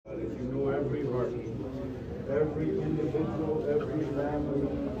every heart, every individual, every family,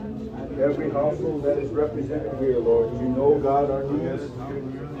 every household that is represented here, Lord. You know, God, our needs.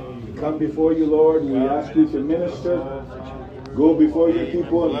 We come before you, Lord, and we ask you to minister. Go before your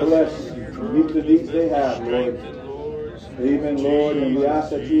people and bless. Meet the needs they have, Lord. Amen, Lord. And we ask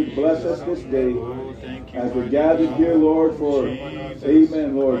that you bless us this day as we're gathered here, Lord, for,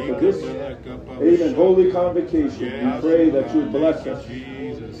 amen, Lord, for this, amen, holy convocation. We pray that you bless us.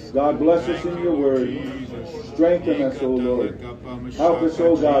 God, bless us in your word. Strengthen us, O Lord. Help us,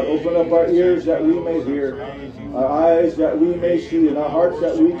 O God. Open up our ears that we may hear, our eyes that we may see, and our hearts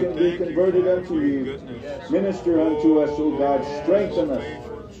that we can be converted unto you. Minister unto us, O God. Strengthen us,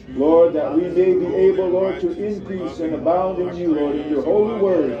 Lord, that we may be able, Lord, to increase and abound in you, Lord, in your holy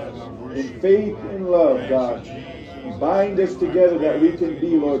word, in faith and love, God. Bind us together that we can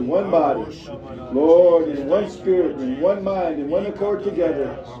be, Lord, one body, Lord, in one spirit, in one mind, in one accord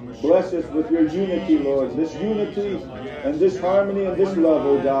together. Bless us with your unity, Lord, this unity and this harmony and this love,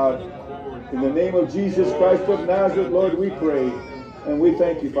 oh God. In the name of Jesus Christ of Nazareth, Lord, we pray. And we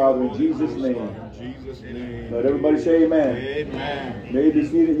thank you, Father, in Jesus' name. Let everybody say amen. Amen. You may be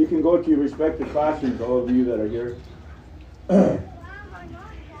seated. You can go to your respective classrooms, all of you that are here.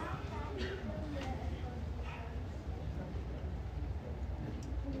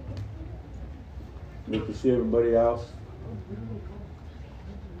 Good to see everybody else.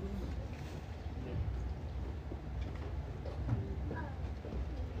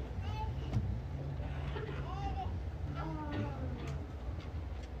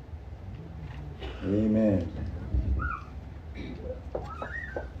 Amen.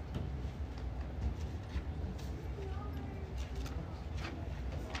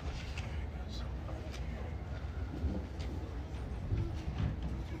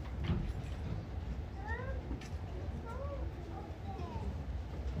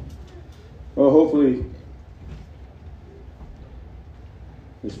 Well, hopefully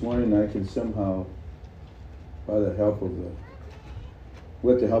this morning I can somehow, with the help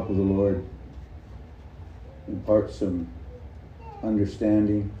of the Lord, impart some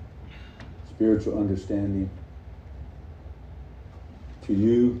understanding, spiritual understanding to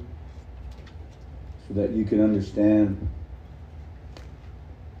you, so that you can understand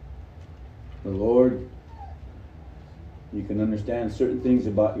the Lord. You can understand certain things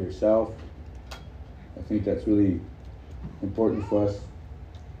about yourself. I think that's really important for us.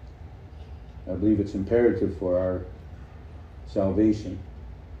 I believe it's imperative for our salvation.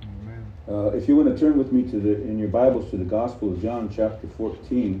 If you want to turn with me in your Bibles to the Gospel of John, chapter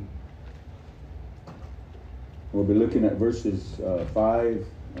 14, we'll be looking at verses 5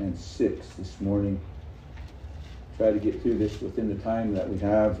 and 6 this morning. Try to get through this within the time that we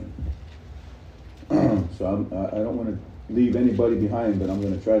have. So I don't want to leave anybody behind, but I'm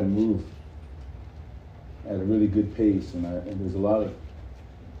going to try to move at a really good pace. And there's a lot of,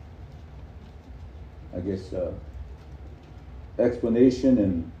 I guess, explanation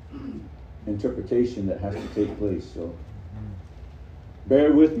and interpretation that has to take place. So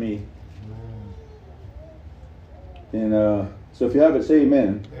bear with me. And so if you have it, say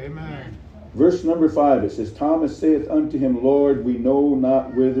amen. Amen. Verse number 5, it says, Thomas saith unto him, Lord, we know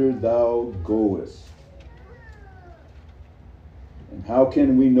not whither thou goest. And how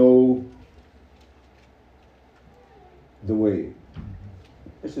can we know the way?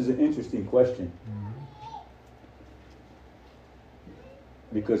 This is an interesting question.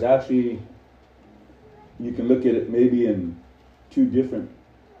 Because actually, you can look at it maybe in two different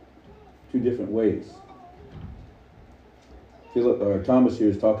ways. Thomas here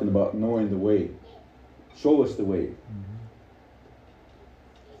is talking about knowing the way. Show us the way.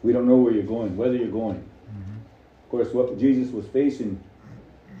 We don't know where you're going, whether you're going. Of course, what Jesus was facing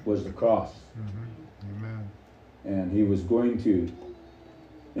was the cross. Amen. And he was going to,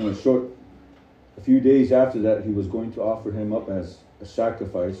 in a few days after that, he was going to offer him up as a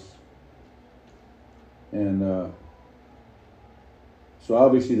sacrifice. And so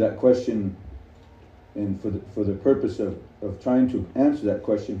obviously that question, and for the purpose of trying to answer that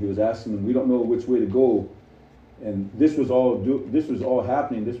question, he was asking him, we don't know which way to go. And this was all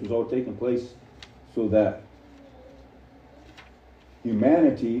happening, this was all taking place so that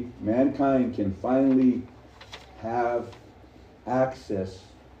mankind can finally have access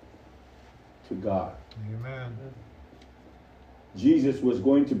to God. Amen. Jesus was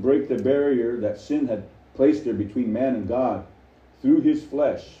going to break the barrier that sin had placed there between man and God through his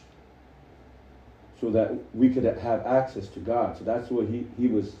flesh, so that we could have access to God. So that's what he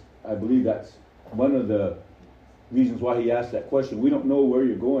was, I believe that's one of the reasons why he asked that question. We don't know where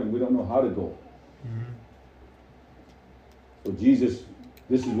you're going. We don't know how to go. So Jesus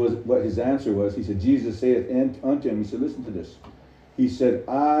this is what his answer was. He said, Jesus saith unto him, he said, listen to this. He said,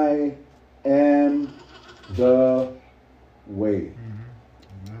 I am the way.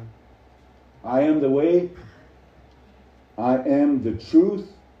 Amen. I am the way. I am the truth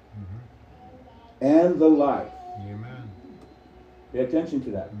and the life. Amen. Pay attention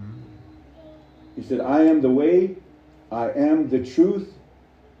to that. Mhm. He said, I am the way, I am the truth,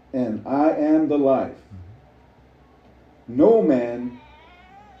 and I am the life. No man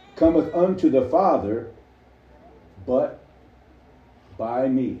cometh unto the Father but by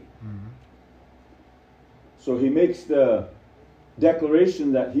me. Mhm. So he makes the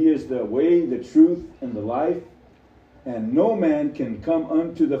declaration that he is the way, the truth, and the life, and no man can come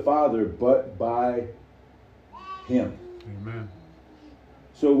unto the Father but by him. Amen.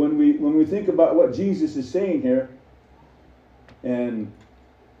 So when we think about what Jesus is saying here, and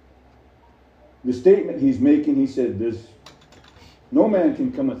the statement he's making, he said, "There's no man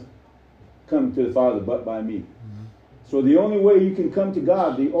can come to the Father but by me." Mhm. So the only way you can come to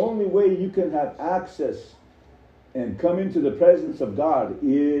God, the only way you can have access and come into the presence of God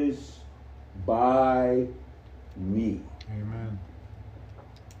is by me. Amen.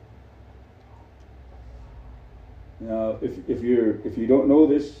 Now, if you don't know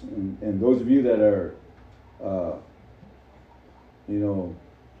this, and those of you that are,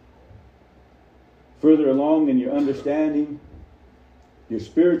 further along in your understanding, your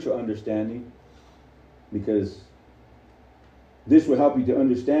spiritual understanding, because this will help you to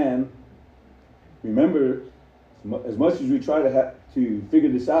understand. Remember, as much as we try to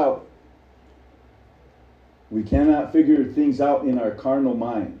figure this out, we cannot figure things out in our carnal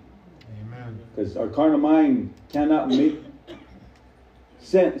mind. Amen. Because our carnal mind cannot make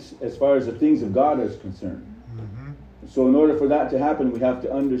sense as far as the things of God is concerned. Mhm. So in order for that to happen, we have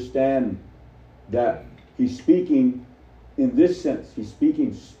to understand that he's speaking in this sense. He's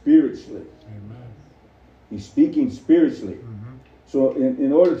speaking spiritually. Amen. He's speaking spiritually. Mhm. So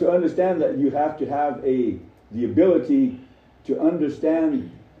in order to understand that, you have to have the ability to understand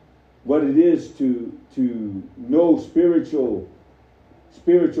what it is to know spiritual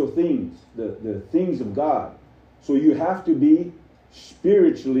things, the things of God. So you have to be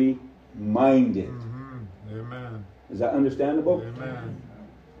spiritually minded. Mhm. Amen. Is that understandable? Amen.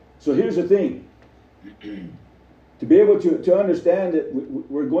 So here's the thing. To be able to understand it,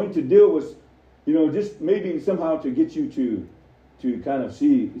 we're going to deal with, just maybe somehow to get you to kind of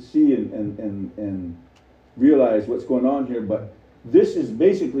see and realize what's going on here. But this is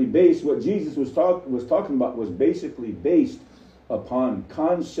basically based, what Jesus was talking about was basically based upon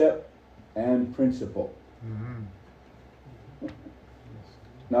concept and principle. Mhm.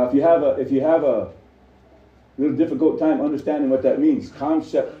 Now, if you have a little difficult time understanding what that means,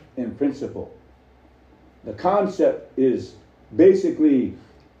 concept and principle. The concept is basically,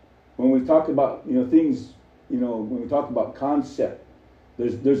 when we talk about things, when we talk about concept,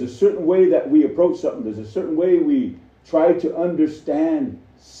 there's a certain way that we approach something. There's a certain way we try to understand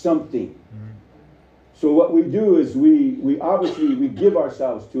something. Mhm. So what we do is we obviously give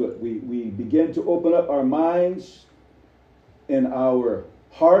ourselves to it. We begin to open up our minds and our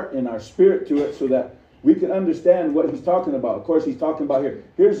heart and our spirit to it so that we can understand what he's talking about. Of course, he's talking about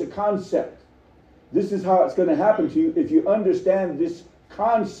here's a concept. This is how it's going to happen to you if you understand this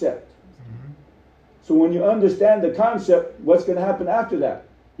concept. Mhm. So when you understand the concept, what's going to happen after that?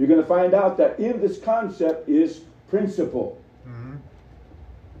 You're going to find out that in this concept is principle. Mhm.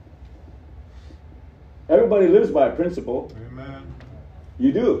 Everybody lives by a principle. Amen.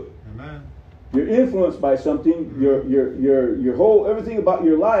 You do. Amen. You're influenced by something. Your whole everything about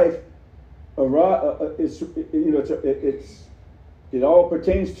your life, it all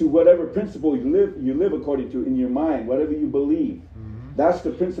pertains to whatever principle you live according to in your mind, whatever you believe. Mhm. That's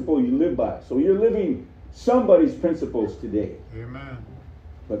the principle you live by. So you're living somebody's principles today. Amen.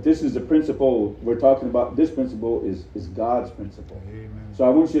 But this is the principle we're talking about. This principle is God's principle. Amen. So I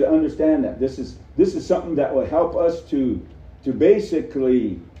want you to understand that this is something that will help us to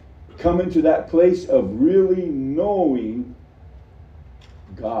basically come into that place of really knowing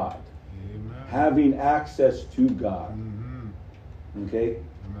God, Amen. having access to God. Mhm. Okay?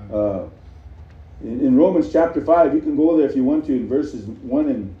 Amen. In Romans chapter 5, you can go there if you want to, in verses 1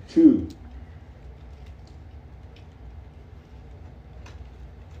 and 2.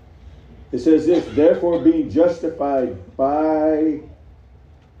 It says this, therefore being justified by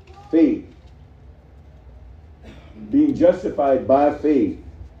faith. Being justified by faith,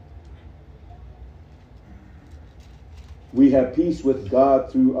 we have peace with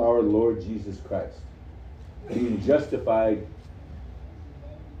God through our Lord Jesus Christ. Being justified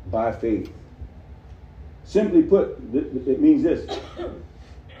by faith. Simply put, it means this.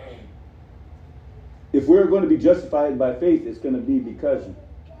 if we're going to be justified by faith, it's going to be because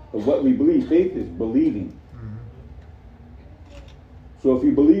of what we believe. Faith is believing. So if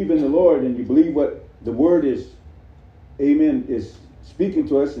you believe in the Lord and you believe what the Word is, amen, is speaking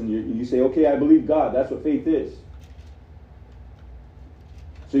to us, and you say, okay, I believe God. That's what faith is.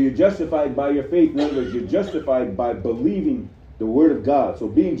 So you're justified by your faith. In other words, you're justified by believing the Word of God. So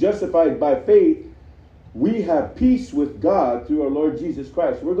being justified by faith, we have peace with God through our Lord Jesus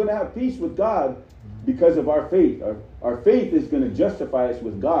Christ. We're going to have peace with God because of our faith. Our faith is going to justify us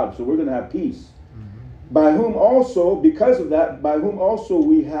with God. So we're going to have peace. By whom also, because of that, by whom also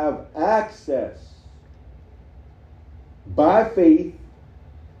we have access by faith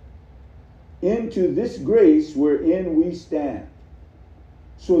into this grace wherein we stand.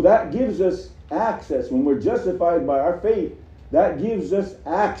 So that gives us access. When we're justified by our faith, that gives us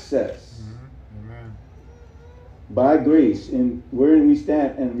access by grace in wherein we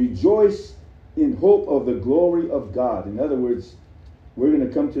stand and rejoice in hope of the glory of God. In other words, we're going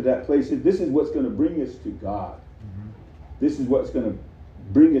to come to that place. This is what's going to bring us to God. This is what's going to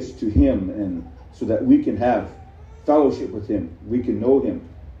bring us to Him, and so that we can have fellowship with Him. We can know Him.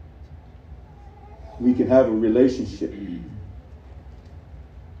 We can have a relationship.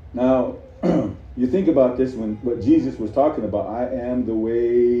 Now, you think about this when what Jesus was talking about. I am the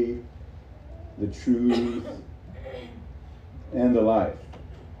way, the truth, and the life.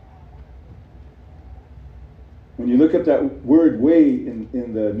 When you look at that word way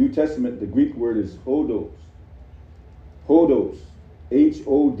in the New Testament, the Greek word is hodos. Hodos.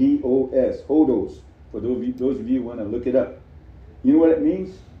 H-O-D-O-S. Hodos. For those of you who want to look it up. You know what it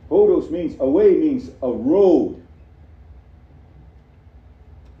means? Hodos means, a way means a road.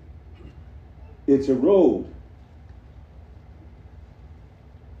 It's a road.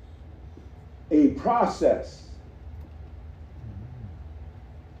 A process.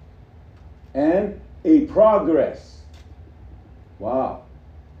 And a progress. Wow.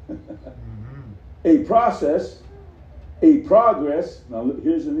 A process, a progress. Now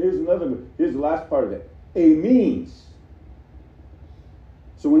here's another one. Here's the last part of it. A means.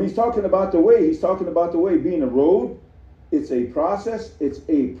 So when he's talking about the way, he's talking about the way being a road. It's a process, it's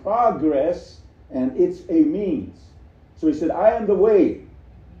a progress, and it's a means. So he said, I am the way.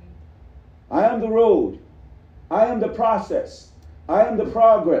 I am the road. I am the process. I am the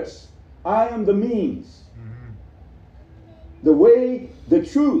progress. I am the means. The way, the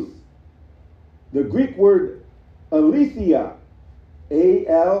truth. The Greek word aletheia.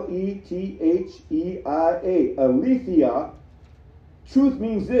 A-L-E-T-H-E-I-A. Aletheia. Truth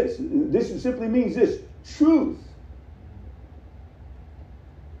means this. This simply means this. Truth.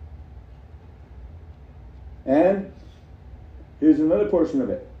 And here's another portion of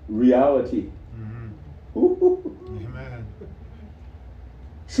it. Reality. Amen.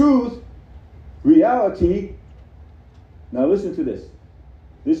 Truth, reality. Now listen to this.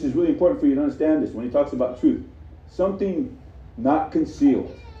 This is really important for you to understand this when he talks about truth. Something not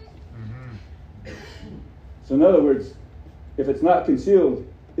concealed. So in other words, if it's not concealed,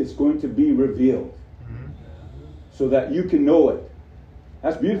 it's going to be revealed. So that you can know it.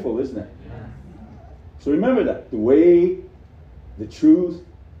 That's beautiful, isn't it? So remember that. The way, the truth,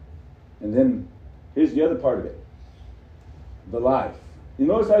 and then here's the other part of it. The life. You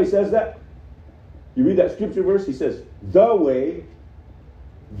notice how he says that? You read that scripture verse, he says, the way,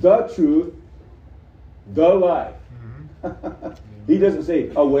 the truth, the life. He doesn't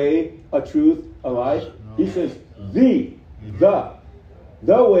say a way, a truth, a life. He says the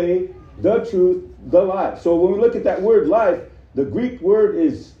way, the truth, the life. So when we look at that word life, the Greek word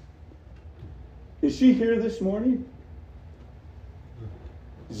is she here this morning?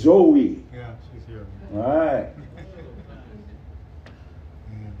 Zoe. Yeah, she's here. All right.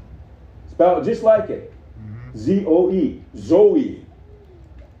 Spelled just like it. Z-O-E. Zoe.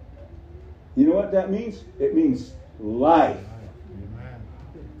 You know what that means? It means life. Amen.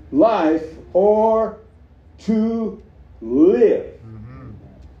 Life or to live.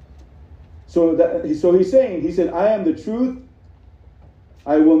 So he's saying, he said, I am the truth.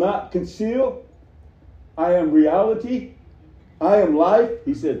 I will not conceal. I am reality. I am life.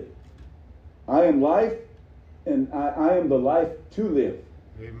 He said, I am life, and I am the life to live.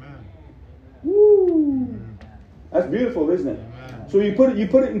 Amen. Woo! That's beautiful, isn't it? Amen. So you put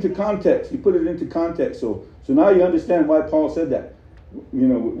it into context. You put it into context. So now you understand why Paul said that. You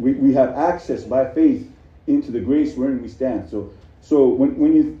know, we have access by faith into the grace wherein we stand. So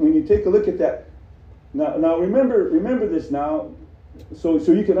when you take a look at that, now remember this now, so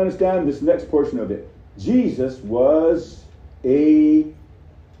you can understand this next portion of it. Jesus was a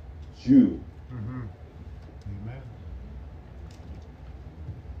Jew. Amen.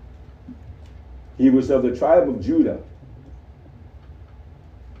 He was of the tribe of Judah.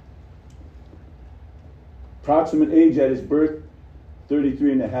 Approximate age at his birth,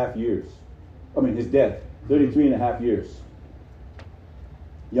 33 and a half years. I mean, his death, 33 and a half years.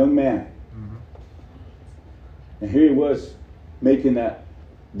 Young man. Mm-hmm. And here he was making that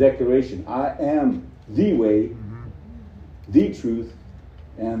declaration. I am the way, Mm-hmm. the truth,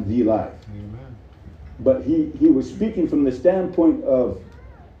 and the life. Amen. But he was speaking from the standpoint of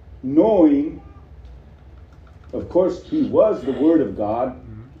knowing, of course, he was the Word of God.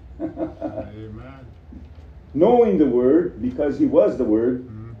 Amen. Knowing the Word, because he was the Word.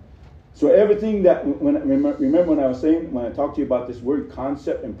 Mm-hmm. So everything that, remember when I was saying, when I talked to you about this word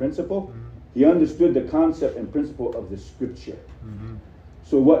concept and principle, Mm-hmm. he understood the concept and principle of the Scripture. Mm-hmm.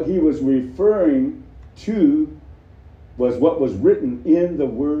 So what he was referring to was what was written in the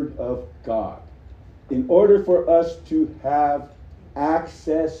Word of God. In order for us to have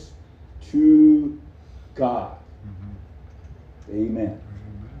access to God. Mm-hmm. Amen. Amen.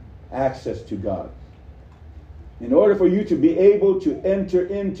 Access to God. In order for you to be able to enter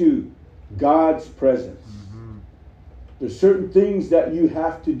into God's presence, Mm-hmm. there's certain things that you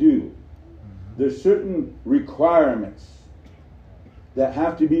have to do. Mm-hmm. There's certain requirements that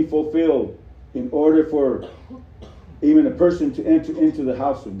have to be fulfilled in order for even a person to enter into the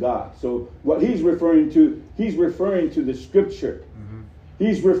house of God. So what he's referring to the Scripture. Mm-hmm.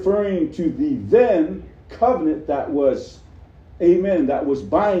 He's referring to the then covenant that was, amen, that was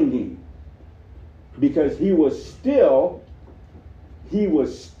binding. Because he was still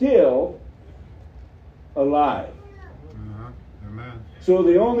alive. Uh-huh. Amen. So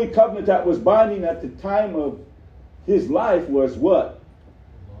the only covenant that was binding at the time of his life was what?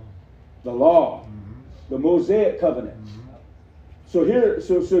 The law. Mm-hmm. The Mosaic covenant. Mm-hmm. So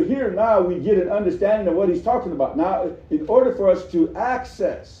here now we get an understanding of what he's talking about. Now, in order for us to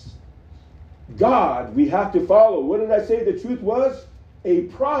access God, we have to follow. What did I say the truth was? A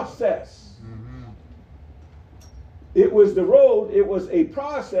process. Mm-hmm. It was the road, it was a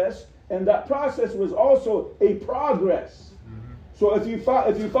process, and that process was also a progress. Mm-hmm. So if you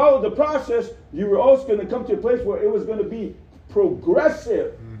followed the process, you were also going to come to a place where it was going to be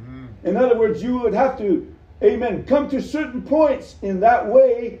progressive. Mm-hmm. In other words, you would have to, amen, come to certain points in that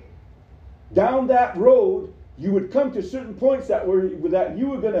way, down that road. You would come to certain points that you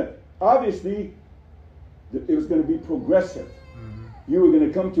were going to, obviously, it was going to be progressive. Mm-hmm. You were going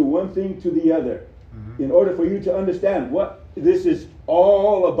to come to one thing to the other. Mm-hmm. In order for you to understand what this is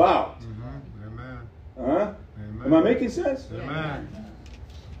all about. Mm-hmm. Amen. Huh? Amen. Am I making sense? Amen.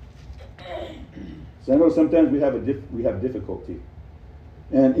 So I know sometimes we have difficulty.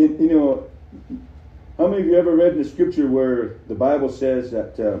 And how many of you ever read in the Scripture where the Bible says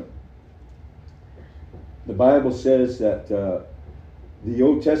that the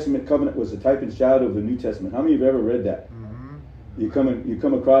Old Testament covenant was a type and shadow of the New Testament? How many of you have ever read that? Mm-hmm. You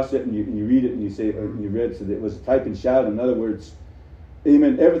come across it and you read it and you say, and you read, so that it was a type and shadow. In other words,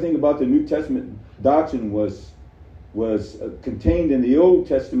 amen, everything about the New Testament doctrine was contained in the Old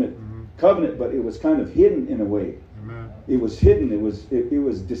Testament Mm-hmm. covenant, but it was kind of hidden in a way. Amen. It was hidden. It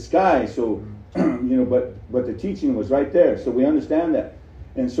was disguised. So but the teaching was right there. So we understand that.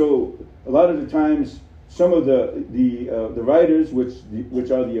 And so a lot of the times, some of the writers,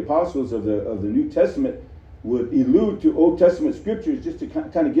 which are the apostles of the New Testament, would allude to Old Testament scriptures just to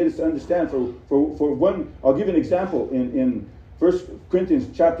kind of get us to understand. For one, I'll give an example in 1 Corinthians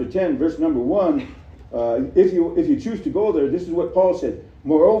chapter 10, verse number 1. If you choose to go there, this is what Paul said.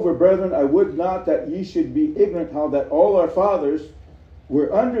 Moreover, brethren, I would not that ye should be ignorant how that all our fathers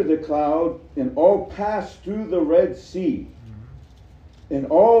were under the cloud and all passed through the Red Sea, and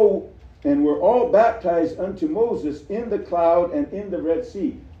were all baptized unto Moses in the cloud and in the Red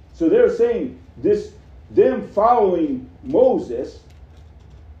Sea. So they're saying them following Moses,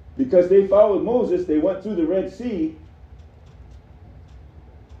 because they followed Moses, they went through the Red Sea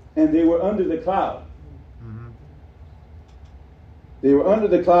and they were under the cloud. Mm-hmm. They were under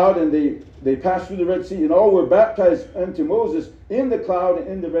the cloud and they passed through the Red Sea, and all were baptized unto Moses in the cloud and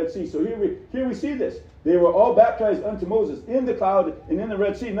in the Red Sea. So here we see this. They were all baptized unto Moses in the cloud and in the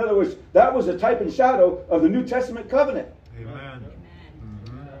Red Sea. In other words, that was a type and shadow of the New Testament covenant. Amen.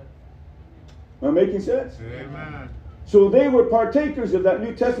 Am I making sense? Amen. So they were partakers of that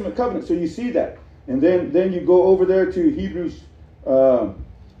New Testament covenant. So you see that. And then you go over there to Hebrews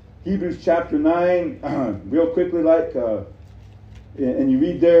chapter 9, real quickly, and you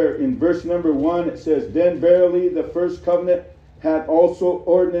read there in verse number 1, it says, Then verily the first covenant had also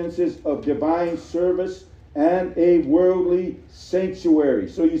ordinances of divine service and a worldly sanctuary.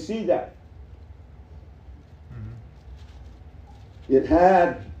 So you see that. Mm-hmm. It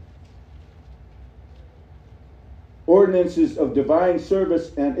had ordinances of divine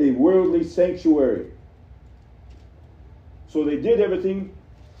service and a worldly sanctuary. So they did everything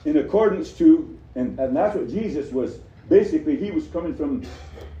in accordance to, and that's what Jesus was, basically he was coming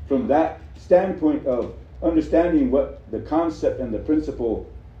from that standpoint of understanding what the concept and the principle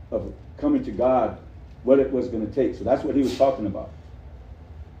of coming to God, what it was going to take. So that's what he was talking about.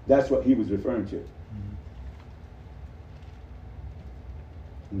 That's what he was referring to.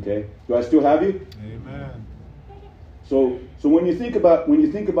 Okay? Do I still have you? Amen. So when you think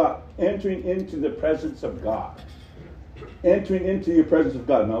about entering into the presence of God, entering into your presence of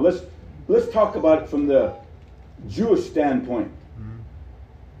God. Now let's talk about it from the Jewish standpoint. Mm-hmm.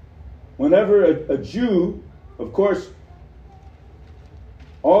 Whenever a Jew, of course,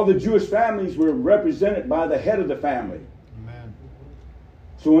 all the Jewish families were represented by the head of the family. Amen.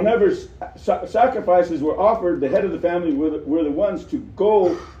 So whenever sacrifices were offered, the head of the family were the ones to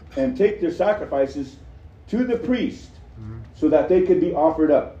go and take their sacrifices to the priest, mm-hmm. so that they could be offered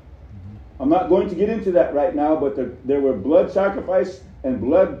up. Mm-hmm. I'm not going to get into that right now, but there were blood sacrifice and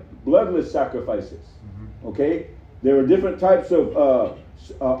bloodless sacrifices. Mm-hmm. Okay? There were different types of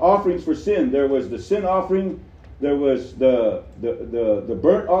offerings for sin. There was the sin offering, there was the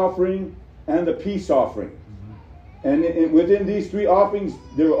burnt offering, and the peace offering. And within these three offerings,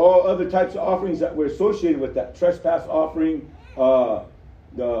 there were all other types of offerings that were associated with that. Trespass offering,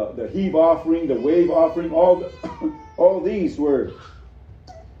 the heave offering, the wave offering, all these were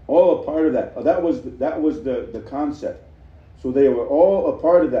all a part of that. That was the concept. So they were all a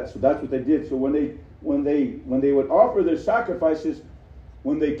part of that. So that's what they did. So when they would offer their sacrifices,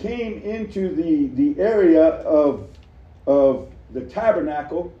 when they came into the area of the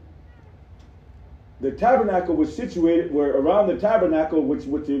tabernacle was situated where around the tabernacle,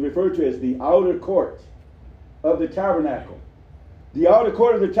 which they refer to as the outer court of the tabernacle. The outer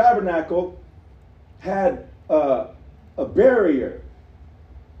court of the tabernacle had a barrier,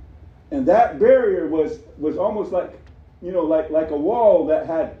 and that barrier was almost like a wall that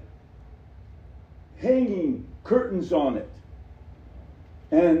had hanging curtains on it.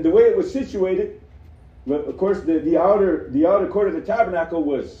 And the way it was situated, of course, the outer court of the tabernacle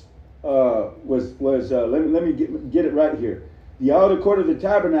was let me get it right here. The outer court of the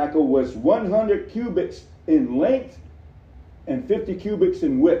tabernacle was 100 cubits in length and 50 cubits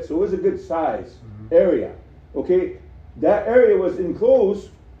in width. So it was a good size area. Okay, that area was enclosed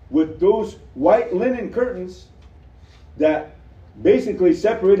with those white linen curtains that basically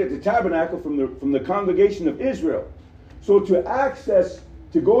separated the tabernacle from the congregation of Israel. So to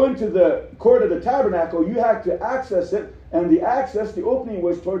go into the court of the tabernacle, you had to access it, and the opening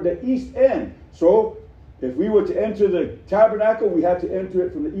was toward the east end. So if we were to enter the tabernacle, we had to enter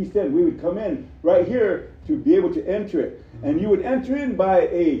it from the east end. We would come in right here to be able to enter it. And you would enter in by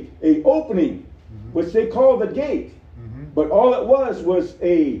a opening, which they called the gate. But all it was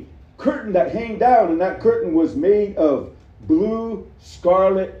a curtain that hung down, and that curtain was made of blue,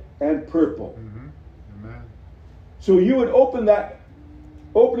 scarlet, and purple. Amen. So you would open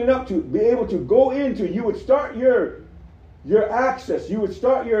it up to be able to go into, you would start your access, you would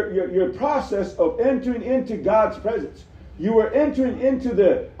start your process of entering into God's presence. You were entering into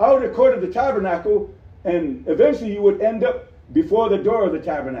the outer court of the tabernacle, and eventually you would end up before the door of the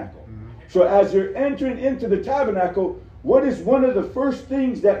tabernacle. So as you're entering into the tabernacle, what is one of the first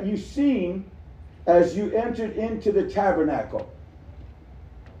things that you seen as you entered into the tabernacle?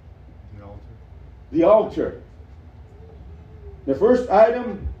 The altar. The altar. The first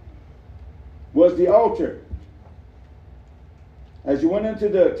item was the altar. As you went into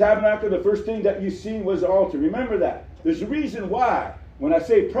the tabernacle, the first thing that you seen was the altar. Remember that. There's a reason why when I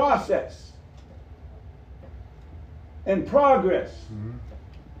say process and progress,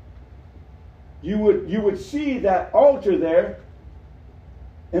 you would see that altar there,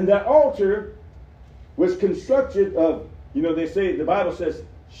 and that altar was constructed of, they say, the Bible says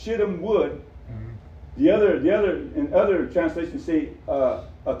shittim wood. The other in other translations say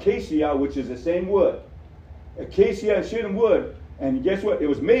acacia, which is the same wood. Acacia and shittim wood. And guess what? It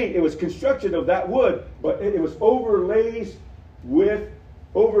was constructed of that wood, but it was overlaid with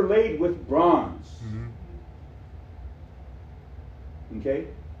bronze. Okay?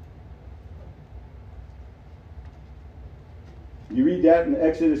 You read that in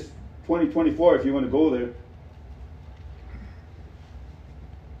Exodus 20:24 if you want to go there.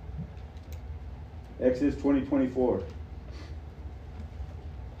 Exodus 20:24.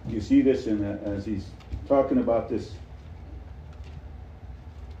 You see this as he's talking about this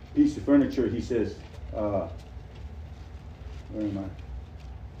piece of furniture. He says, where am I?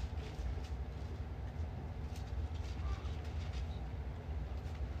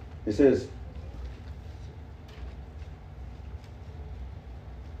 It says,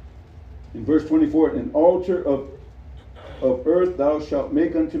 In verse 24, an altar of earth thou shalt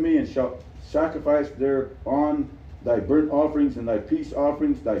make unto me, and shalt sacrifice thereon thy burnt offerings and thy peace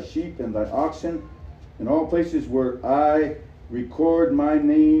offerings, thy sheep and thy oxen. In all places where I record my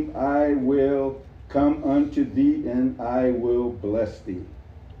name, I will come unto thee, and I will bless thee.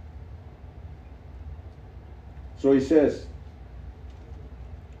 So he says,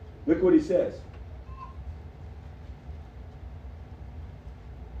 look what he says.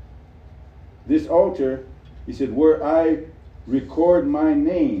 This altar, he said, where I record my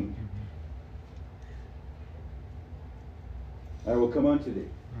name, I will come unto thee.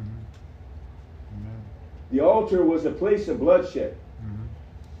 Amen. The altar was a place of bloodshed.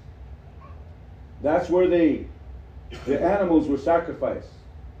 That's where the animals were sacrificed.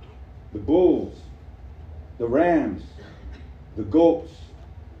 The bulls, the rams, the goats,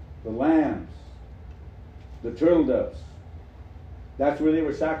 the lambs, the turtle doves. That's where they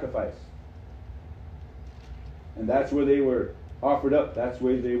were sacrificed. And that's where they were offered up. That's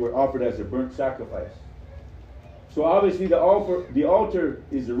where they were offered as a burnt sacrifice. So obviously the altar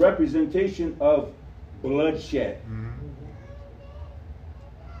is a representation of bloodshed.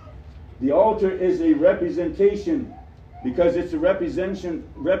 The altar is a representation, because it's a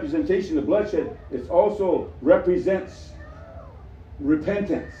representation of bloodshed. It also represents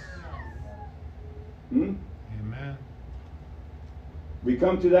repentance. Amen. We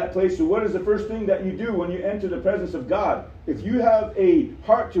come to that place. So what is the first thing that you do when you enter the presence of God? If you have a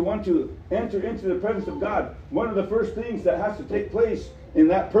heart to want to enter into the presence of God, one of the first things that has to take place in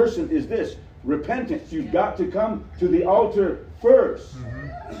that person is this: repentance. You've got to come to the altar first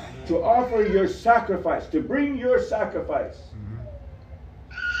to offer your sacrifice, to bring your sacrifice.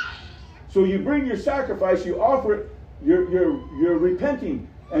 So you bring your sacrifice, you offer it, you're repenting.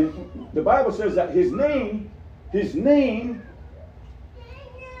 And the Bible says that his name is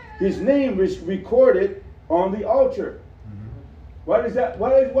recorded on the altar. What is that?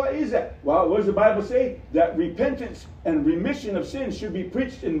 What is that? Well, what does the Bible say? That repentance and remission of sins should be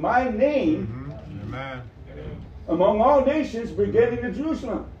preached in my name Amen. among all nations, beginning in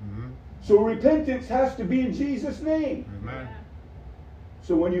Jerusalem. So repentance has to be in Jesus' name. Amen.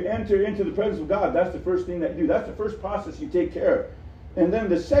 So when you enter into the presence of God, that's the first thing that you do. That's the first process you take care of. And then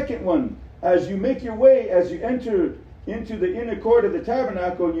the second one, as you make your way, as you enter into the inner court of the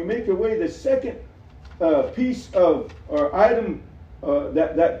tabernacle, and you make your way, the second piece of or item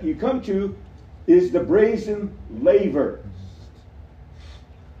that you come to is the brazen laver.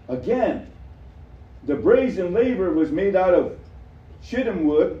 Again, the brazen laver was made out of shittim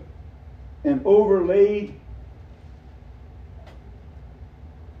wood and overlaid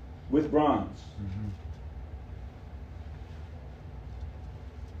with bronze.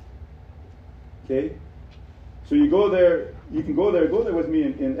 Okay? So you go there, you can go there with me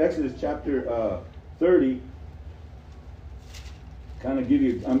in Exodus chapter 30. Kind of give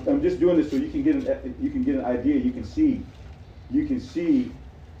you, I'm just doing this so you can get an idea, you can see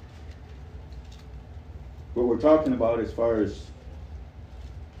what we're talking about as far as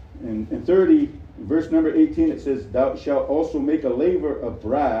in 30, verse number 18, it says, thou shalt also make a laver of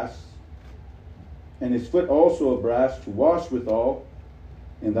brass, and his foot also of brass, to wash withal,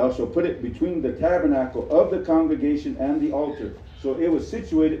 and thou shalt put it between the tabernacle of the congregation and the altar. So it was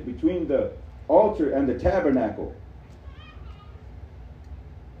situated between the altar and the tabernacle.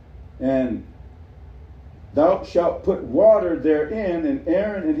 And thou shalt put water therein, and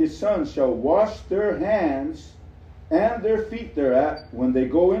Aaron and his sons shall wash their hands and their feet thereat. When they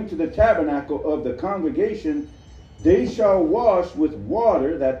go into the tabernacle of the congregation, they shall wash with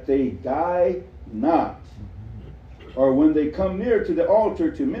water, that they die not. Or when they come near to the altar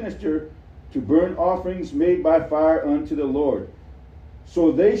to minister, to burn offerings made by fire unto the Lord.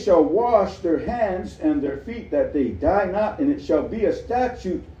 So they shall wash their hands and their feet, that they die not, and it shall be a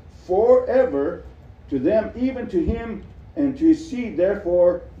statute forever to them, even to him and to his seed,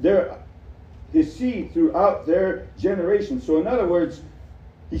 therefore his seed throughout their generations. So in other words,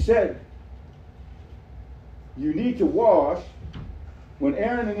 he said, you need to wash. When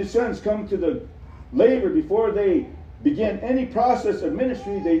Aaron and his sons come to the laver, before they begin any process of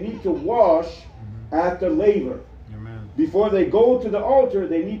ministry, they need to wash at the laver. Amen. Before they go to the altar,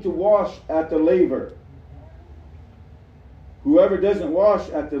 they need to wash at the laver. Whoever doesn't wash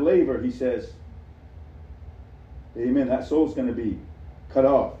at the laver, he says, amen, that soul's going to be cut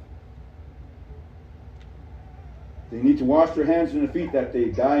off. They need to wash their hands and their feet, that they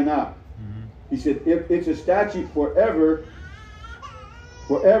die not. He said, it's a statute forever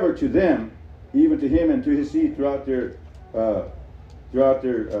to them, even to him and to his seed throughout their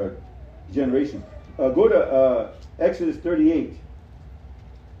generation. Go to Exodus 38.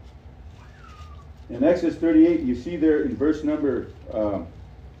 In Exodus 38, you see there in verse number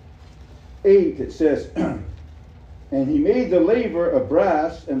 8, it says, and he made the laver of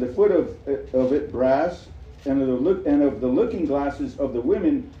brass, and the foot of it brass, and of the looking glasses of the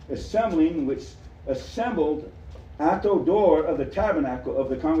women assembling, which assembled at the door of the tabernacle of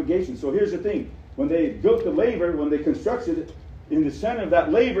the congregation. So here's the thing. When they built the laver, when they constructed it, in the center of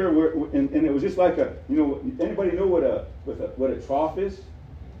that laver, and it was just like a, anybody know what a trough is?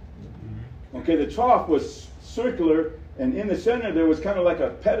 Okay, the trough was circular, and in the center there was kind of like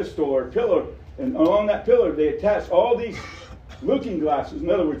a pedestal or pillar, and along that pillar they attached all these looking glasses, in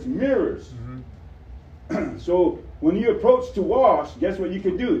other words, mirrors. Mm-hmm. So when you approach to wash, guess what you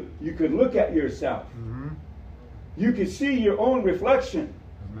could do? You could look at yourself. Mm-hmm. You could see your own reflection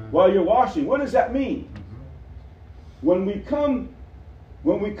while you're washing. What does that mean? When we come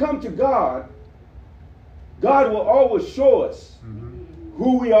to God, God will always show us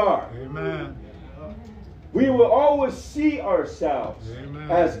who we are. Amen. We will always see ourselves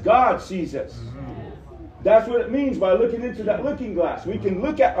as God sees us. That's what it means by looking into that looking glass. We can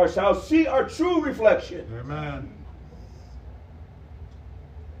look at ourselves, see our true reflection. Amen.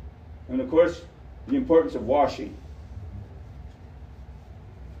 And of course, the importance of washing.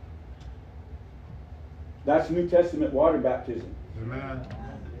 That's New Testament water baptism. Amen.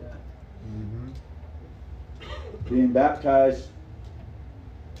 Being baptized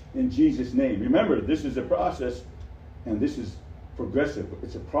in Jesus' name. Remember, this is a process, and this is progressive.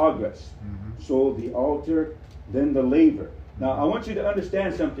 It's a progress. So the altar, then the laver. Now, I want you to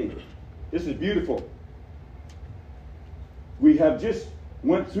understand something. This is beautiful. We have just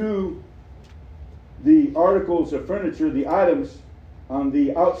went through the articles of furniture, the items on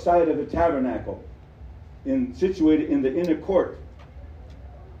the outside of the tabernacle, situated in the inner court.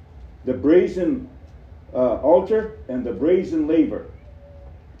 The brazen altar and the brazen laver.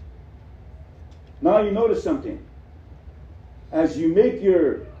 Now you notice something. As you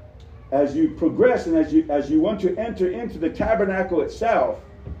progress and as you want to enter into the tabernacle itself,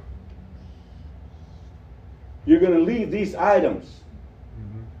 you're going to leave these items.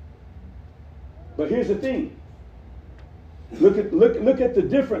 But here's the thing. Look at the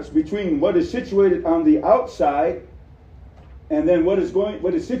difference between what is situated on the outside and then what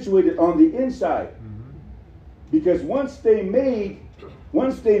is situated on the inside. Because once they made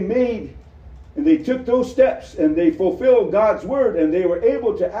and they took those steps and they fulfilled God's word and they were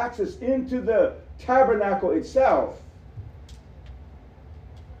able to access into the tabernacle itself,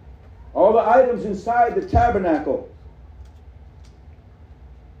 all the items inside the tabernacle,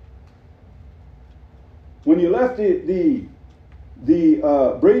 when you left the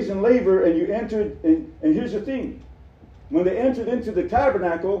brazen laver and you entered, and here's the thing, when they entered into the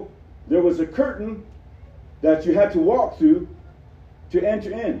tabernacle, there was a curtain that you had to walk through to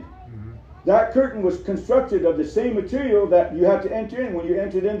enter in. That curtain was constructed of the same material that you had to enter in when you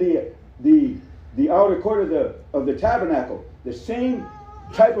entered in the outer court of the tabernacle. The same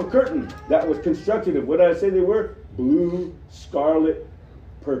type of curtain that was constructed of, what did I say they were? Blue, scarlet,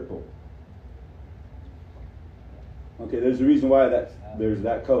 purple. Okay, there's a reason why there's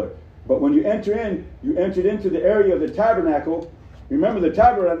that color. But when you enter in, you entered into the area of the tabernacle. Remember, the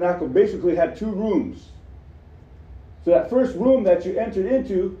tabernacle basically had two rooms. So that first room that you entered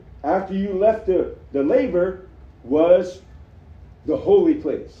into after you left the laver was the holy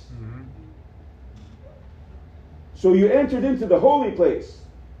place. So you entered into the holy place.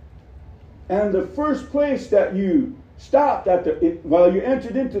 And the first place that you stopped while you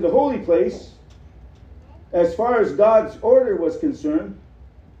entered into the holy place, as far as God's order was concerned,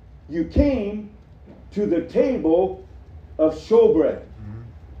 you came to the table of showbread.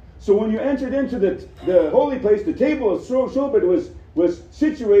 So when you entered into the holy place, the table of showbread was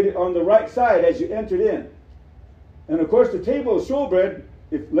situated on the right side as you entered in. And of course, the table of showbread,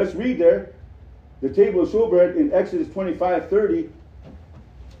 let's read there, the table of showbread in Exodus 25:30.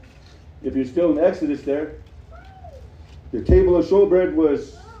 If you're still in Exodus there, the table of showbread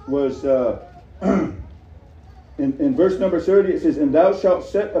was in verse number 30, it says, "And thou shalt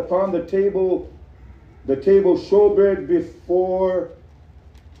set upon the table showbread before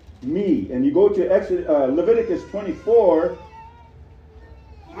me." And you go to Leviticus 24.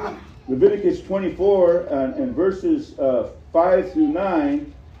 Leviticus 24 and verses 5 through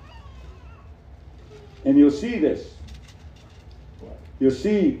 9. And you'll see this. You'll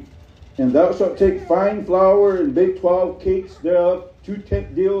see, "And thou shalt take fine flour and bake 12 cakes thereof. 2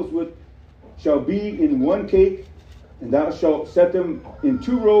 tenth deals shall be in 1 cake. And thou shalt set them in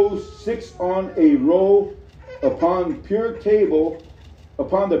 2 rows, 6 on a row, upon the pure table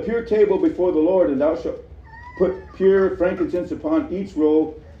before the Lord. And thou shalt put pure frankincense upon each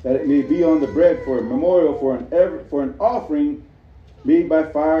row, that it may be on the bread for a memorial, for an offering made by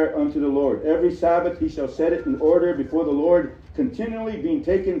fire unto the Lord. Every Sabbath he shall set it in order before the Lord, continually being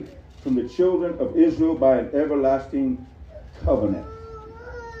taken from the children of Israel by an everlasting covenant.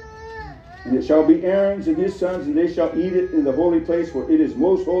 And it shall be Aaron's and his sons, and they shall eat it in the holy place, for it is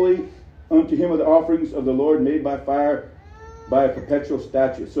most holy unto him of the offerings of the Lord made by fire by a perpetual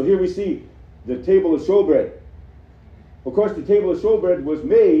statute. So here we see the table of showbread. Of course, the table of showbread was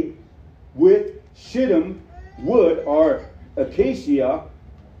made with shittim wood or acacia,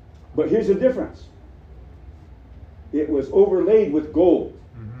 but here's the difference. It was overlaid with gold.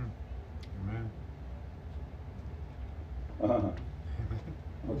 Amen.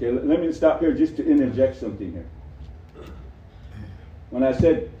 Okay, let me stop here just to interject something here. When I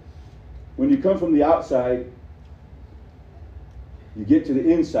said, when you come from the outside, you get to the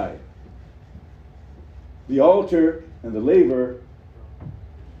inside. The altar and the laver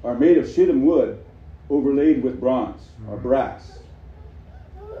are made of shittim wood overlaid with bronze or brass.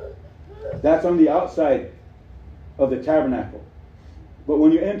 That's on the outside of the tabernacle. But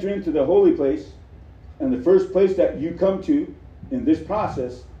when you enter into the holy place, and the first place that you come to in this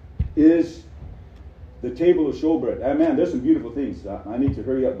process is the table of showbread. Ah, man, there's some beautiful things. I need to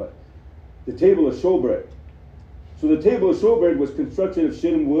hurry up, but the table of showbread. So the table of showbread was constructed of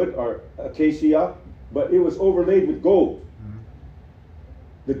shittim wood or acacia, but it was overlaid with gold.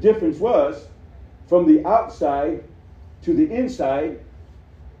 The difference was from the outside to the inside,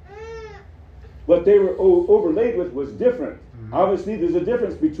 what they were overlaid with was different. Obviously, there's a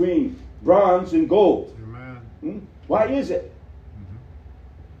difference between bronze and gold. Why is it?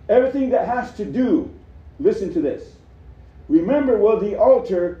 Everything that has to do, listen to this. Remember where the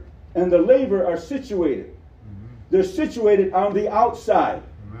altar and the laver are situated. They're situated on the outside,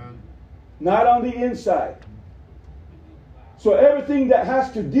 not on the inside. So everything that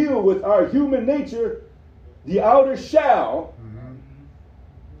has to deal with our human nature, the outer shell,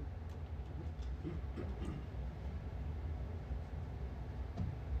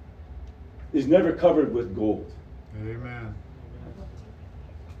 is never covered with gold. Amen.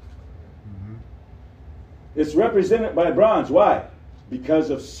 It's represented by bronze. Why? Because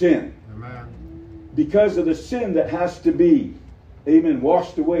of sin. Amen. Because of the sin that has to be, amen,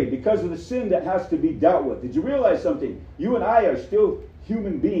 washed away. Because of the sin that has to be dealt with. Did you realize something? You and I are still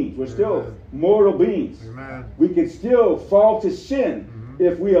human beings. We're still mortal beings. Amen. We can still fall to sin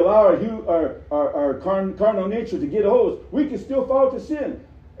if we allow our carnal nature to get a hold. We can still fall to sin.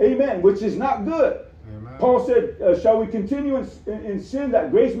 Amen. Which is not good. Amen. Paul said, shall we continue in sin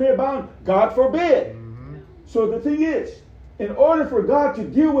that grace may abound? God forbid. So the thing is, in order for God to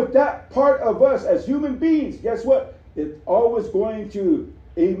deal with that part of us as human beings, guess what? It's always going to,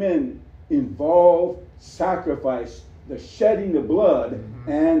 amen, involve sacrifice, the shedding of blood,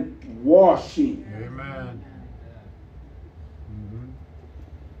 and washing. Amen.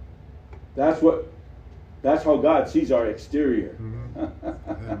 That's how God sees our exterior.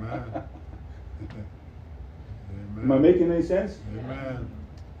 Amen. Am I making any sense? Amen.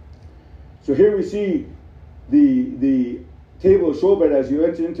 So here we see the table of showbread as you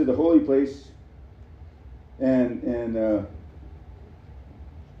enter into the holy place, and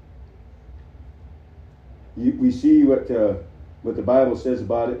we see what the Bible says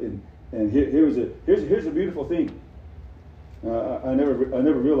about it, and here's a beautiful thing. I never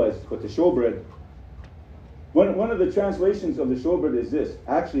realized this, but the showbread. One of the translations of the showbread is this.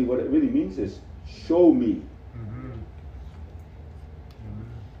 Actually, what it really means is show me.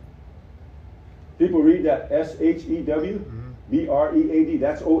 People read that S-H-E-W, B-R-E-A-D.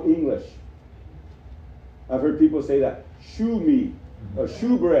 That's Old English. I've heard people say that. Shoe me, or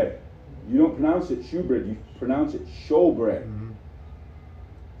shoe bread. You don't pronounce it shoe bread. You pronounce it show bread.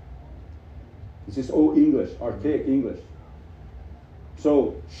 It's just Old English, archaic English.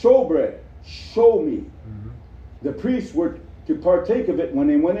 So, show bread, show me. The priests were to partake of it when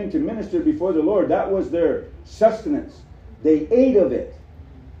they went in to minister before the Lord. That was their sustenance. They ate of it.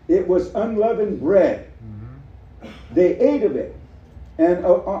 It was unleavened bread. They ate of it. And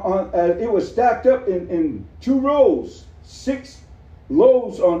it was stacked up in 2 rows, 6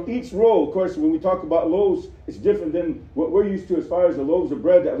 loaves on each row. Of course, when we talk about loaves, it's different than what we're used to as far as the loaves of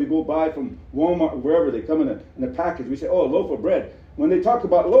bread that we go buy from Walmart or wherever. They come in a package. We say, oh, a loaf of bread. When they talk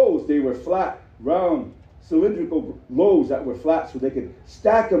about loaves, they were flat, round, cylindrical loaves that were flat so they could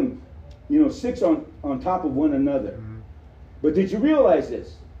stack them, 6 on top of one another. But did you realize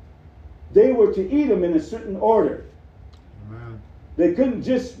this? They were to eat them in a certain order. Amen. They couldn't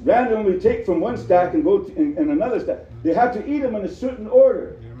just randomly take from one stack and go to in another stack. They had to eat them in a certain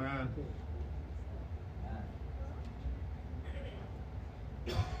order. Amen.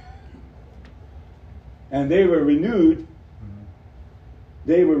 And they were renewed. Mm-hmm.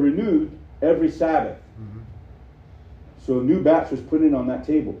 They were renewed every Sabbath. Mm-hmm. So a new batch was put in on that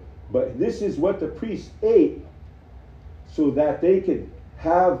table. But this is what the priests ate so that they could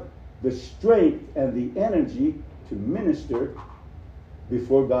have the strength and the energy to minister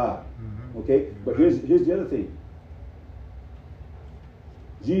before God. Mm-hmm. Okay? But here's the other thing.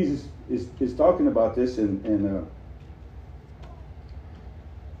 Jesus is talking about this, and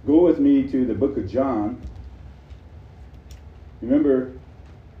go with me to the book of John. Remember,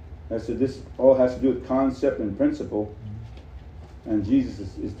 I said this all has to do with concept and principle. And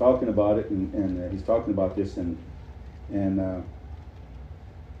Jesus is talking about it, and he's talking about this, and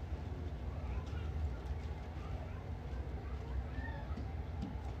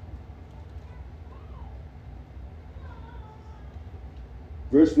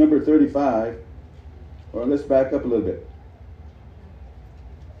verse number 35, or let's back up a little bit.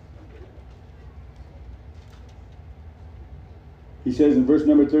 He says in verse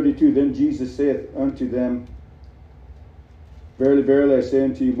number 32, Then Jesus saith unto them, Verily, verily, I say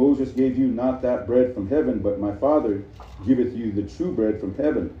unto you, Moses gave you not that bread from heaven, but my Father giveth you the true bread from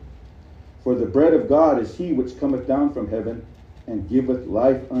heaven. For the bread of God is he which cometh down from heaven, and giveth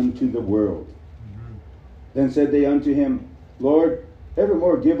life unto the world. Mm-hmm. Then said they unto him, Lord,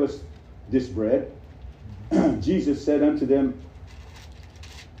 evermore give us this bread. Mm-hmm. Jesus said unto them,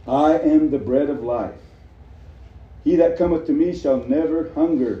 I am the bread of life. He that cometh to me shall never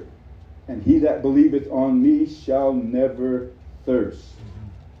hunger, and he that believeth on me shall never thirst. Mm-hmm.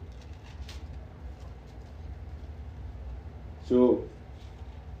 So,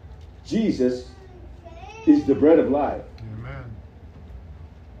 Jesus is the bread of life. Amen.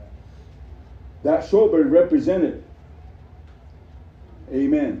 That showbread represented,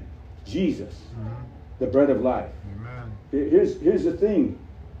 amen, Jesus, Mm-hmm. the bread of life. Amen. Here's the thing.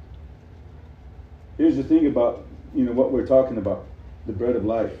 Here's the thing about, what we're talking about, the bread of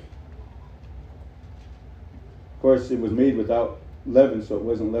life. Of course, it was made without leaven, so it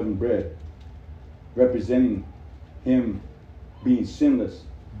wasn't leavened bread, representing him being sinless,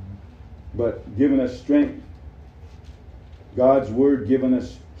 mm-hmm. but giving us strength. God's word giving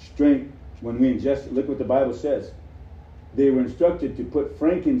us strength when we ingest it. Look what the Bible says. They were instructed to put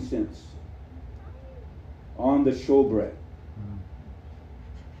frankincense on the showbread.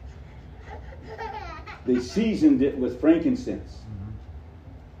 They seasoned it with frankincense. Mm-hmm.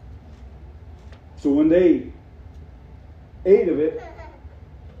 So when they ate of it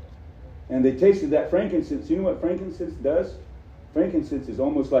and they tasted that frankincense, you know what frankincense does? Frankincense is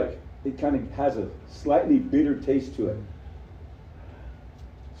almost like, it kind of has a slightly bitter taste to it.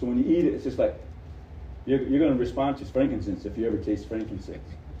 So when you eat it, it's just like, you're going to respond to frankincense if you ever taste frankincense.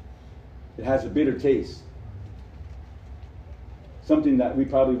 It has a bitter taste. Something that we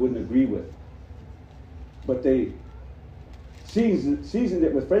probably wouldn't agree with. But they seasoned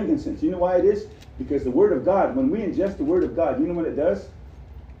it with frankincense. You know why it is? Because the Word of God, when we ingest the Word of God, you know what it does?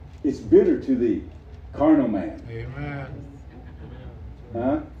 It's bitter to the carnal man. Amen.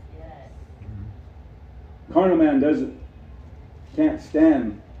 Huh? Carnal man can't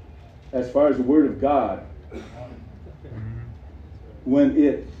stand as far as the Word of God when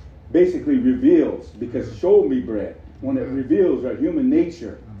it basically reveals, because show me bread, when it reveals our human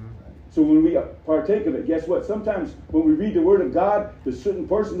nature. So when we partake of it, guess what? Sometimes when we read the Word of God, there's certain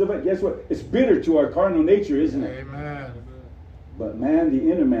portions of it, guess what? It's bitter to our carnal nature, isn't it? Amen. But man,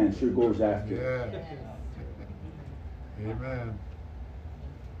 the inner man sure goes after it. Yeah. Amen.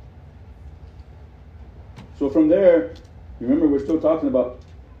 So from there, remember we're still talking about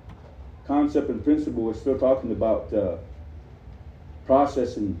concept and principle. We're still talking about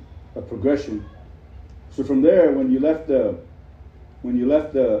process and progression. So from there, when you left the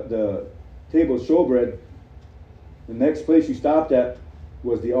table of showbread, the next place you stopped at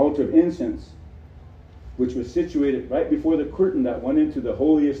was the altar of incense, which was situated right before the curtain that went into the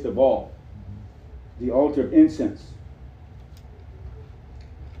holiest of all, the altar of incense.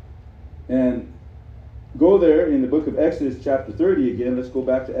 And go there in the book of Exodus chapter 30 again. Let's go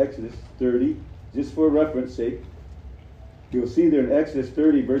back to Exodus 30, just for reference sake. You'll see there in Exodus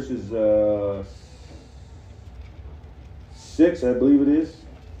 30 verses 6, I believe it is.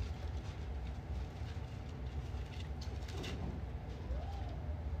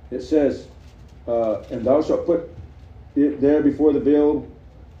 It says, and thou shalt put it there before the veil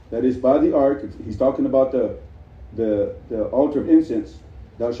that is by the ark. He's talking about the altar of incense.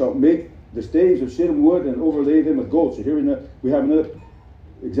 Thou shalt make the staves of shittim wood and overlay them with gold. So here we have another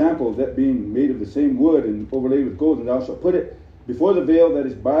example of that being made of the same wood and overlaid with gold. And thou shalt put it before the veil that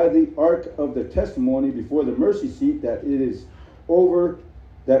is by the ark of the testimony, before the mercy seat that it is over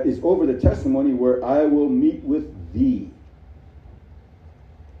that is over the testimony, where I will meet with thee.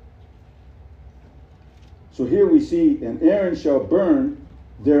 So here we see, and Aaron shall burn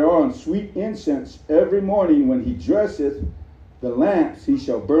thereon sweet incense every morning when he dresseth the lamps, he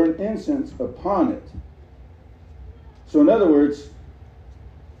shall burn incense upon it. So in other words,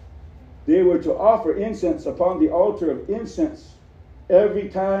 they were to offer incense upon the altar of incense every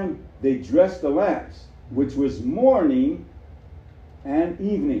time they dressed the lamps, which was morning and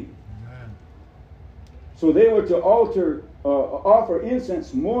evening. Amen. So they were to offer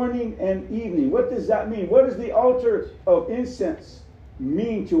incense morning and evening. What does that mean? What does the altar of incense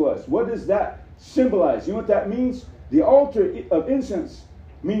mean to us? What does that symbolize? You know what that means? The altar of incense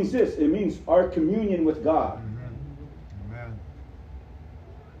means this. It means our communion with God. Amen.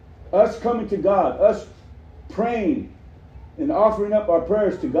 Us coming to God. Us praying and offering up our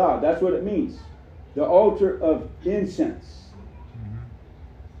prayers to God. That's what it means. The altar of incense.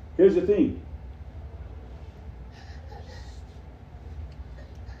 Here's the thing.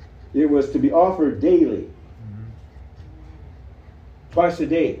 It was to be offered daily. Twice a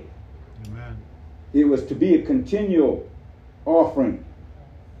day. Amen. It was to be a continual offering.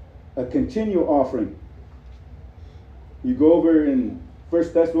 A continual offering. You go over in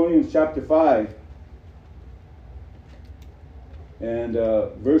 1 Thessalonians chapter 5 and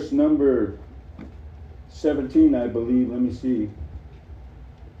verse number 17, I believe. Let me see.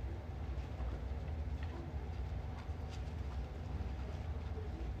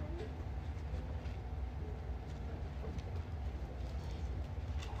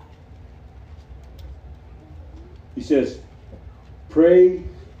 He says, pray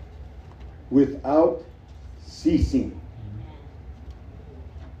without ceasing.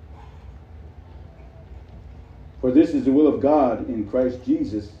 For this is the will of God in Christ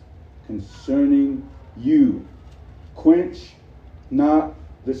Jesus concerning you. Quench not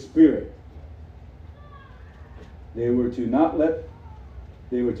the Spirit. They were to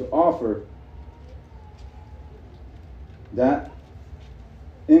offer that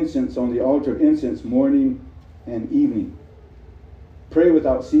incense on the altar of incense morning and evening. Pray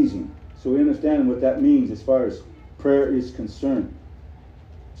without ceasing. So we understand what that means as far as prayer is concerned.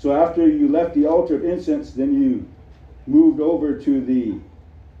 So after you left the altar of incense, then you moved over to the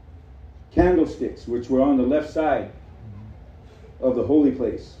candlesticks, which were on the left side of the holy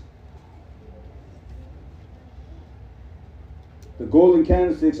place. The golden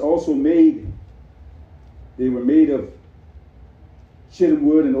candlesticks also they were made of shittim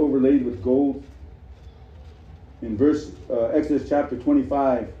wood and overlaid with gold. In Exodus chapter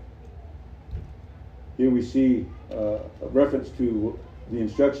 25, here we see a reference to the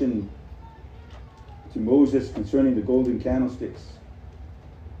instruction to Moses concerning the golden candlesticks.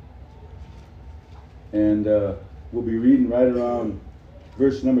 And we'll be reading right around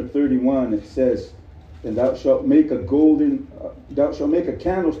verse number 31. It says, and thou shalt make a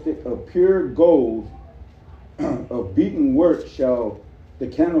candlestick of pure gold, of beaten work shall the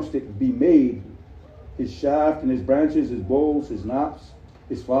candlestick be made. His shaft and his branches, his bowls, his knops,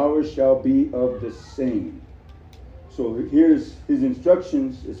 his flowers shall be of the same. So here's his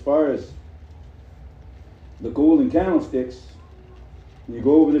instructions as far as the golden candlesticks. And you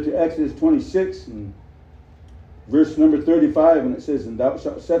go over to Exodus 26 and verse number 35, and it says, and thou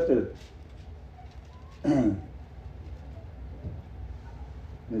shalt set the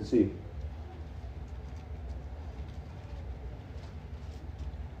let's see.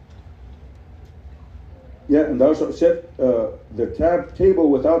 Yeah, and thou shalt set the table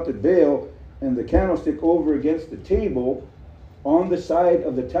without the veil, and the candlestick over against the table on the side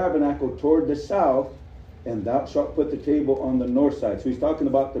of the tabernacle toward the south, and thou shalt put the table on the north side. So he's talking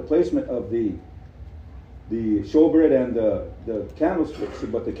about the placement of the showbread and the candlesticks,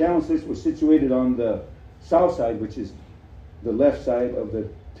 but the candlesticks were situated on the south side, which is the left side of the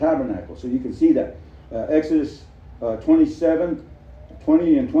tabernacle. So you can see that. Exodus 27,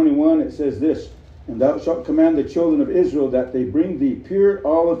 20 and 21, it says this, and thou shalt command the children of Israel that they bring thee pure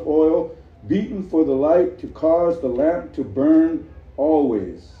olive oil, beaten for the light, to cause the lamp to burn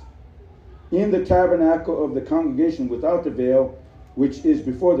always. In the tabernacle of the congregation without the veil, which is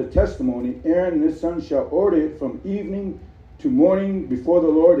before the testimony, Aaron and his sons shall order it from evening to morning before the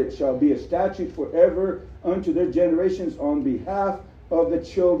Lord. It shall be a statute forever unto their generations on behalf of the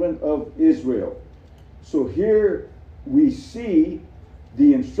children of Israel. So here we see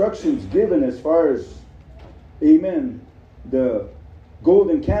the instructions given as far as, amen, the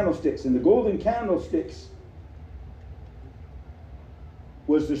golden candlesticks. And the golden candlesticks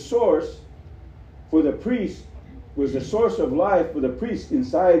was the source for the priest, was the source of life for the priest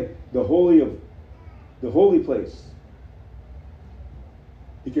inside the holy place.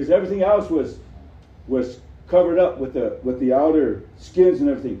 because everything else was covered up with the outer skins and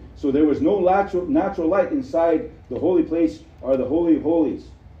everything. So there was no natural light inside the holy place or the Holy of Holies.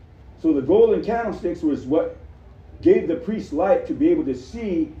 So the golden candlesticks was what gave the priest light to be able to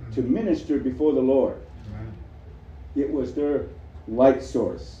see, to minister before the Lord. Amen. It was their light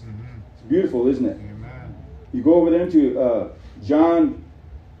source. Mm-hmm. It's beautiful, isn't it? Amen. You go over there to John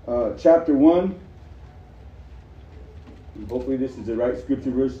chapter 1. Hopefully this is the right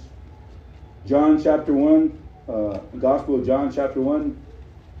scripture verse. John chapter 1, Gospel of John chapter 1.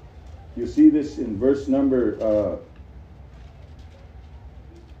 You'll see this in verse number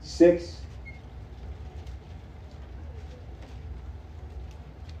 6.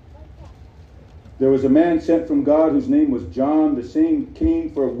 There was a man sent from God whose name was John. The same came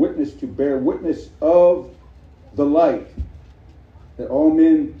for a witness, to bear witness of the light, that all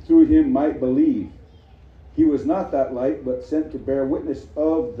men through him might believe. He was not that light, but sent to bear witness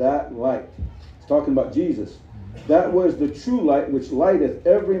of that light. It's talking about Jesus. That was the true light, which lighteth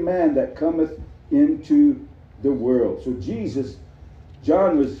every man that cometh into the world. So Jesus,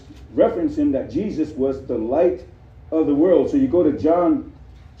 John was referencing that Jesus was the light of the world. So you go to John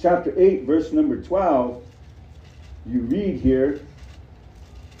chapter 8, verse number 12. You read here,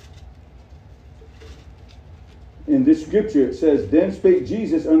 in this scripture, it says, Then spake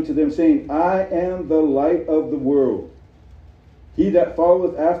Jesus unto them, saying, I am the light of the world. He that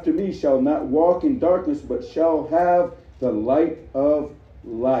followeth after me shall not walk in darkness, but shall have the light of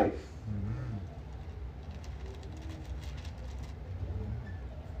life.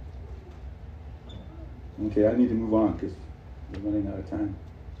 Okay, I need to move on because we're running out of time.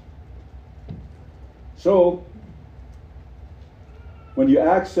 So, when you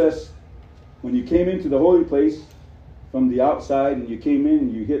came into the holy place from the outside, and you came in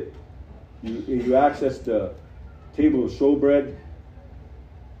and you accessed the table of showbread,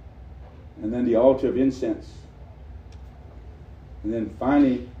 and then the altar of incense, and then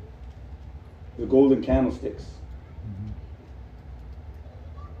finally the golden candlesticks.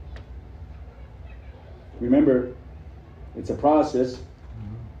 Remember, it's a process,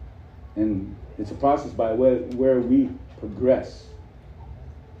 and it's a process by where we progress.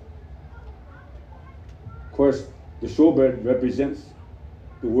 Of course, the showbread represents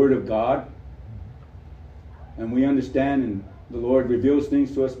the Word of God, and we understand, and the Lord reveals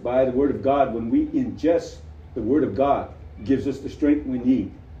things to us by the Word of God. When we ingest the Word of God, it gives us the strength we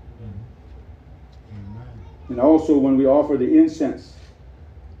need. And also when we offer the incense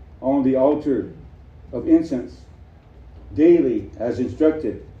on the altar of incense daily, as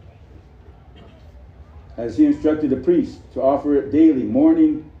instructed, as he instructed the priest to offer it daily,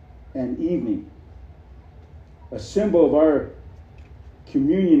 morning and evening, a symbol of our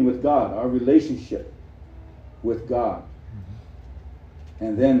communion with God, our relationship with God.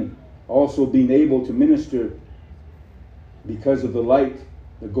 And then also being able to minister, because of the light,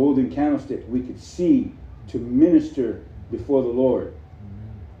 the golden candlestick, we could see to minister before the Lord.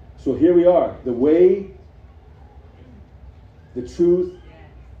 So here we are, the way, the truth,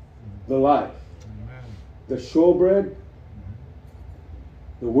 the life. The showbread,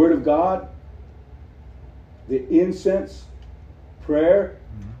 the Word of God, the incense, prayer,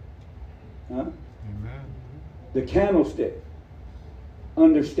 the candlestick,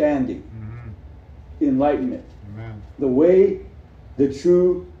 understanding, enlightenment, the way, the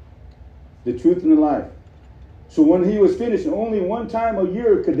truth, and the life. So when he was finished, only one time a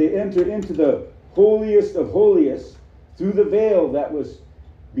year could they enter into the holiest of holiest through the veil that was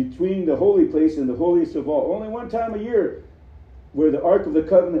between the holy place and the holiest of all. Only one time a year where the Ark of the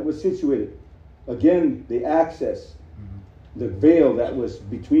Covenant was situated. Again, the access, the veil that was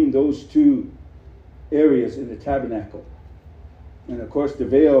between those two areas in the tabernacle. And of course the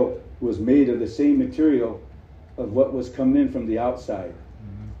veil was made of the same material of what was coming in from the outside.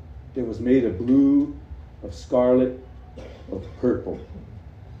 It was made of blue, of scarlet, of purple.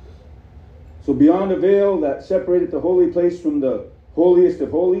 So beyond the veil that separated the holy place from the holiest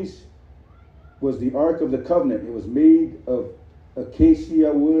of holies was the Ark of the Covenant. It was made of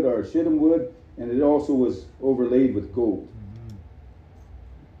acacia wood or shittim wood, and it also was overlaid with gold.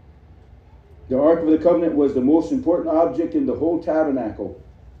 The Ark of the Covenant was the most important object in the whole tabernacle,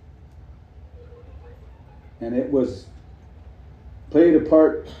 and it was played a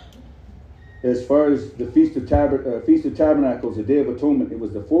part as far as the Feast of Tabernacles, the Day of Atonement. It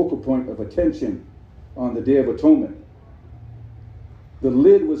was the focal point of attention on the Day of Atonement. The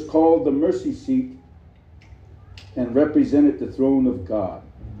lid was called the mercy seat and represented the throne of God.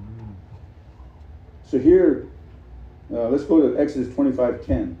 So here, let's go to Exodus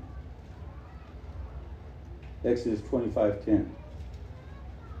 25:10. Exodus 25:10.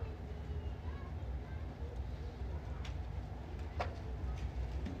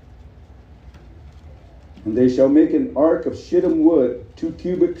 And they shall make an ark of shittim wood, 2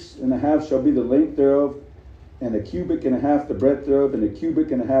 cubits and a half shall be the length thereof, and 1 cubit and a half the breadth thereof, and 1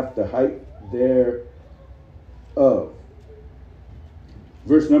 cubit and a half the height thereof.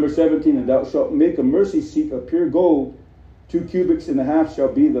 Verse number 17, and thou shalt make a mercy seat of pure gold, 2 cubits and a half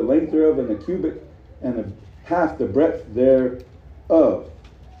shall be the length thereof, and 1 cubit and a half the breadth thereof.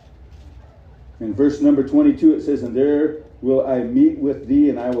 In verse number 22 it says, and there will I meet with thee,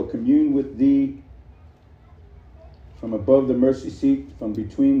 and I will commune with thee from above the mercy seat, from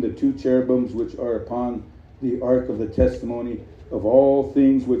between the 2 cherubims which are upon the ark of the testimony, of all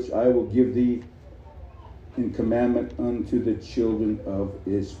things which I will give thee in commandment unto the children of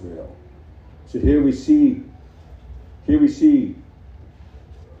Israel. So here we see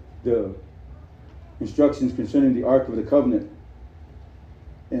the instructions concerning the Ark of the Covenant.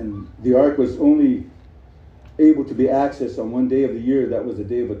 And the Ark was only able to be accessed on one day of the year. That was the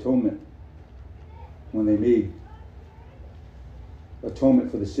Day of Atonement, when they made atonement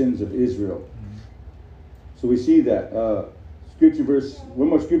for the sins of Israel. So we see that. Scripture verse, one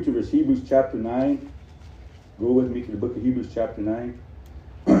more scripture verse, Hebrews chapter 9. Go with me to the book of Hebrews chapter 9.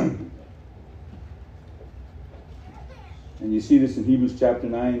 And you see this in Hebrews chapter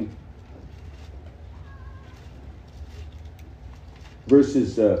 9,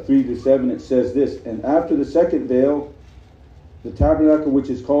 verses 3 to 7. It says this, and after the second veil, the tabernacle which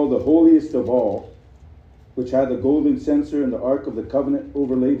is called the holiest of all, which had the golden censer and the ark of the covenant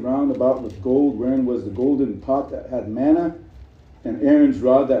overlaid round about with gold, wherein was the golden pot that had manna, and Aaron's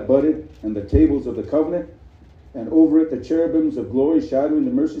rod that budded, and the tables of the covenant, and over it the cherubims of glory shadowing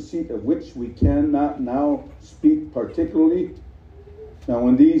the mercy seat, of which we cannot now speak particularly. Now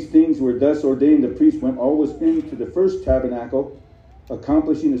when these things were thus ordained, the priest went always into the first tabernacle,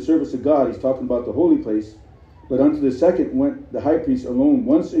 accomplishing the service of God. He's talking about the holy place. But unto the second went the high priest alone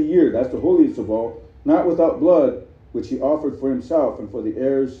once a year, that's the holiest of all, not without blood, which he offered for himself and for the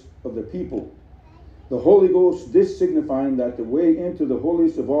heirs of the people. The Holy Ghost, this signifying that the way into the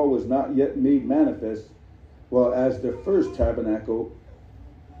holiest of all was not yet made manifest, while as the first tabernacle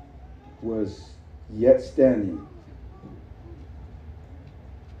was yet standing.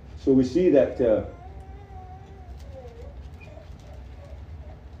 So we see that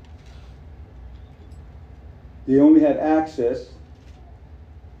they only had access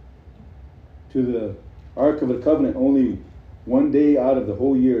to the Ark of the Covenant only one day out of the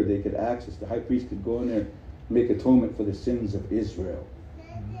whole year. They could access. The high priest could go in there and make atonement for the sins of Israel.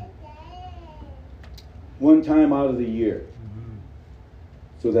 One time out of the year.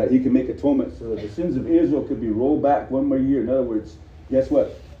 So that he could make atonement, so that the sins of Israel could be rolled back one more year. In other words, guess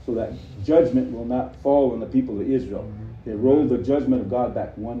what? So that judgment will not fall on the people of Israel. They rolled the judgment of God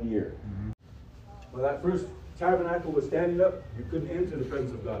back 1 year. Well, that first tabernacle was standing up. You couldn't enter the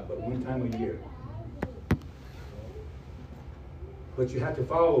presence of God but one time a year. But you had to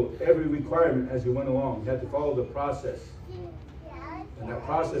follow every requirement as you went along. You had to follow the process. And that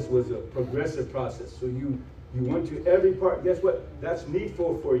process was a progressive process. So you went to every part. Guess what? That's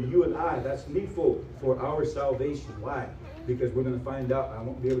needful for you and I. That's needful for our salvation. Why? Because we're going to find out. I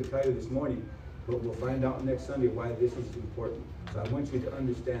won't be able to tell you this morning, but we'll find out next Sunday why this is important. So I want you to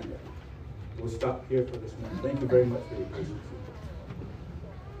understand that. We'll stop here for this morning. Thank you very much for your patience.